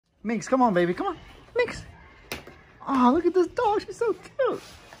Minks, come on, baby. Come on. Minks. Oh, look at this dog. She's so cute.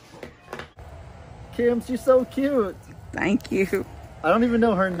 Kim, she's so cute. Thank you. I don't even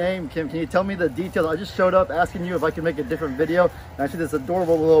know her name, Kim. Can you tell me the details? I just showed up asking you if I could make a different video. And I see this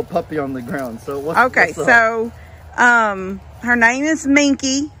adorable little puppy on the ground. So what's Okay, up? so her name is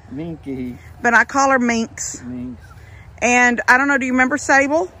Minky. Minky. But I call her Minks. Minks. And I don't know, do you remember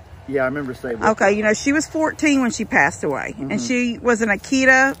Sable? Yeah, I remember Sable. Okay, you know, she was 14 when she passed away. And she was an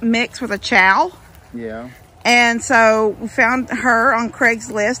Akita mix with a Chow. Yeah. And so we found her on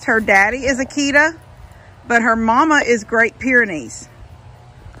Craigslist. Her daddy is Akita, but her mama is Great Pyrenees.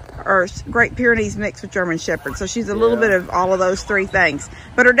 Or Great Pyrenees mixed with German Shepherd. So she's a little bit of all of those three things.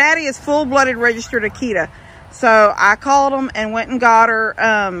 But her daddy is full-blooded registered Akita. So I called them and went and got her.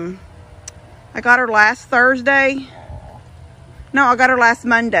 I got her last Thursday. No, I got her last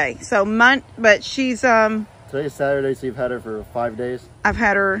Monday. So but she's Today's Saturday, so you've had her for 5 days? I've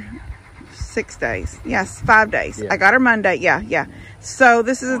had her 6 days. Yes, 5 days. Yeah. I got her Monday. Yeah. So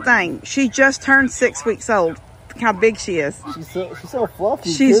this is the thing. She just turned 6 weeks old. Look how big she is. She's so fluffy.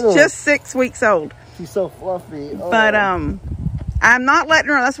 She's too. just 6 weeks old. She's so fluffy. Oh. But I'm not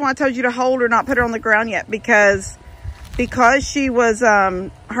letting her. That's why I told you to hold her, not put her on the ground yet, because she was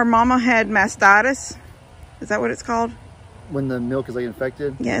her mama had mastitis. Is that what it's called? When the milk is like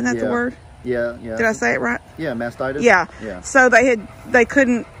infected? Yeah, isn't that the word? Yeah. Did I say it right? Yeah, mastitis. Yeah. So they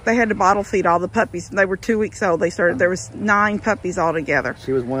had to bottle feed all the puppies. They were 2 weeks old. There was 9 puppies altogether.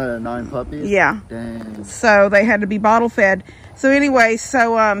 She was one of the 9 puppies? Yeah. Dang. So they had to be bottle fed. So anyway,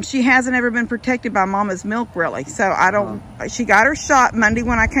 she hasn't ever been protected by mama's milk really. So I don't, she got her shot Monday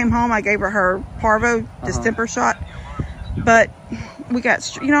when I came home. I gave her parvo distemper shot. But we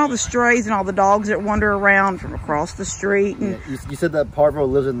got, you know, all the strays and all the dogs that wander around from across the street. And you said that parvo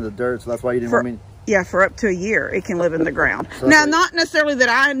lives in the dirt, so that's why you didn't want me. Yeah, for up to a year, it can live in the ground. So now, not necessarily that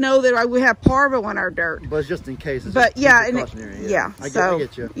I know that we have parvo in our dirt. But it's just in case. It's but just yeah, I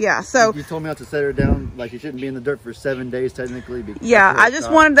get you. Yeah, so you told me not to set her down, like you shouldn't be in the dirt for 7 days technically. Yeah, I just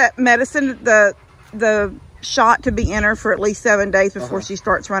wanted that medicine, the shot to be in her for at least 7 days before she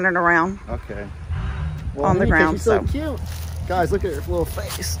starts running around. Okay. Well, on the ground. She's so cute. Guys, look at her little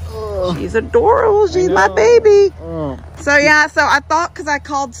face. Oh. She's adorable. She's my baby. Oh. So yeah, so I thought, because I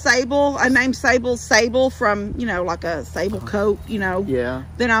called Sable, I named Sable from, you know, like a sable coat, you know. Yeah.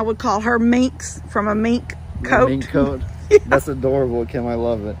 Then I would call her Minks from a mink coat. Mink coat. That's adorable, Kim. I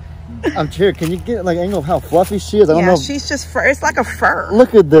love it. I'm here. Can you get like an angle of how fluffy she is? I don't know. She's just fur. It's like a fur.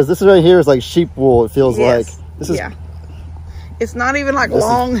 Look at this. This right here is like sheep wool. It feels like. This is. Yeah. It's not even like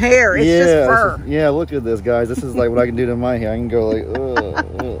long hair. It's just fur. Yeah, look at this, guys. This is like what I can do to my hair. I can go like,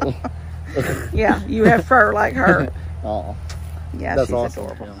 yeah, you have fur like her. Oh, yeah, that's she's awesome.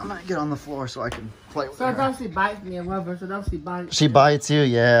 adorable. I'm gonna get on the floor so I can play with her. Sometimes she bites me, Robert. Sometimes she bites. She bites you,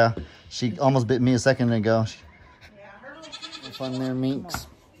 yeah. She almost bit me a second ago. Fun there, Minks.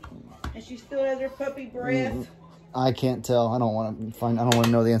 And she still has her puppy breath. I can't tell. I don't want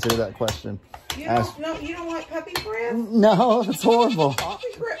to know the answer to that question. You don't like puppy breath? No, it's horrible. Puppy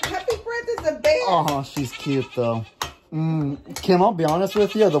breath is the best. Oh, she's cute though. Kim, I'll be honest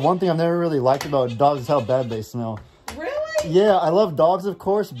with you. The one thing I've never really liked about dogs is how bad they smell. Really? Yeah, I love dogs, of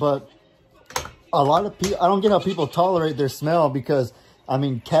course, but a lot of people, I don't get how people tolerate their smell because, I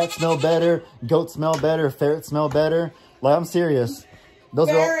mean, cats smell better, goats smell better, ferrets smell better. Like, I'm serious.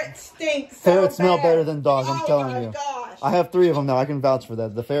 Ferrets stink so Ferrets smell bad. better than dogs, I'm telling you. Gosh. I have 3 of them now. I can vouch for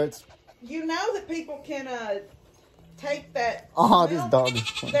that. The ferrets. You know that people can take that. Oh, this dog.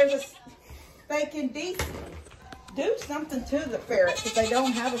 They can do something to the ferrets if they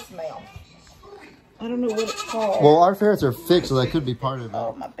don't have a smell. I don't know what it's called. Well, our ferrets are fixed, so that could be part of it.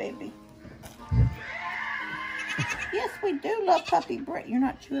 Oh, my baby. Yes, we do love puppy breath. You're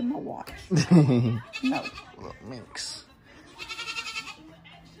not chewing my watch. No. Little Minks.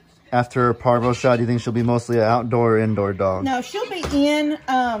 After her parvo shot, do you think she'll be mostly an outdoor or indoor dog? No, she'll be in.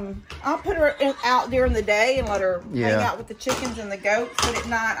 I'll put her out during the day and let her hang out with the chickens and the goats. But at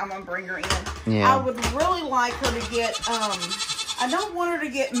night, I'm going to bring her in. Yeah. I would really like her to get, I don't want her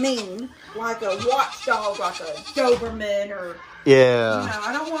to get mean, like a watchdog, like a Doberman or... Yeah. You know,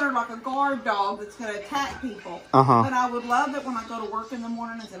 I don't want her like a guard dog that's going to attack people. But I would love that when I go to work in the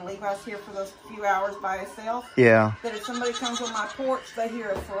mornings and leave us here for those few hours by herself. Yeah. That if somebody comes on my porch, they hear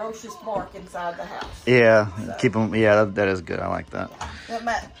a ferocious bark inside the house. Yeah. So, keep them. Yeah, that is good. I like that.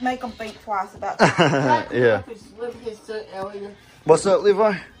 Yeah. Make them think twice about that. Yeah. What's up,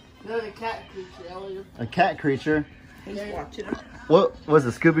 Levi? Another cat creature, Elliot. A cat creature? He's watching them. What was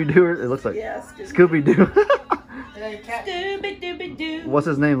it? Scooby-Doo? It looks like. Yeah, Scooby-Doo. Scooby-Dooby-Doo. What's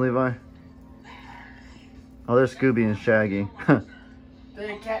his name, Levi? Oh, there's Scooby and Shaggy.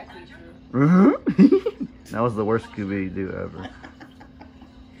 They're a cat creature. That was the worst Scooby-Doo ever.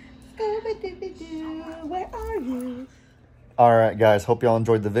 Scooby-Dooby-Doo, where are you? Alright guys, hope y'all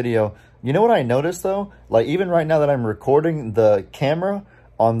enjoyed the video. You know what I noticed though? Like even right now that I'm recording, the camera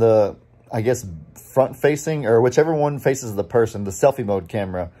on the, I guess, front facing or whichever one faces the person, the selfie mode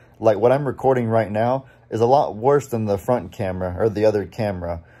camera, like what I'm recording right now is a lot worse than the front camera or the other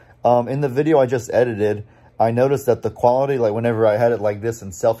camera. In the video I just edited, I noticed that the quality, like whenever I had it like this in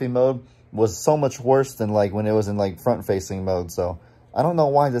selfie mode, was so much worse than like when it was in like front facing mode. So I don't know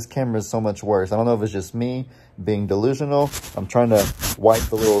why this camera is so much worse. I don't know if it's just me being delusional. I'm trying to wipe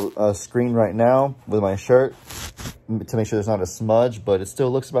the little screen right now with my shirt to make sure there's not a smudge, but it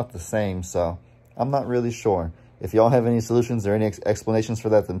still looks about the same. So I'm not really sure. If y'all have any solutions or any explanations for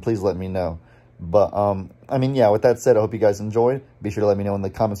that, then please let me know. But, I mean, yeah, with that said, I hope you guys enjoyed. Be sure to let me know in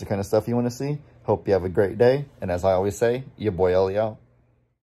the comments what kind of stuff you want to see. Hope you have a great day. And as I always say, your boy Ellie out.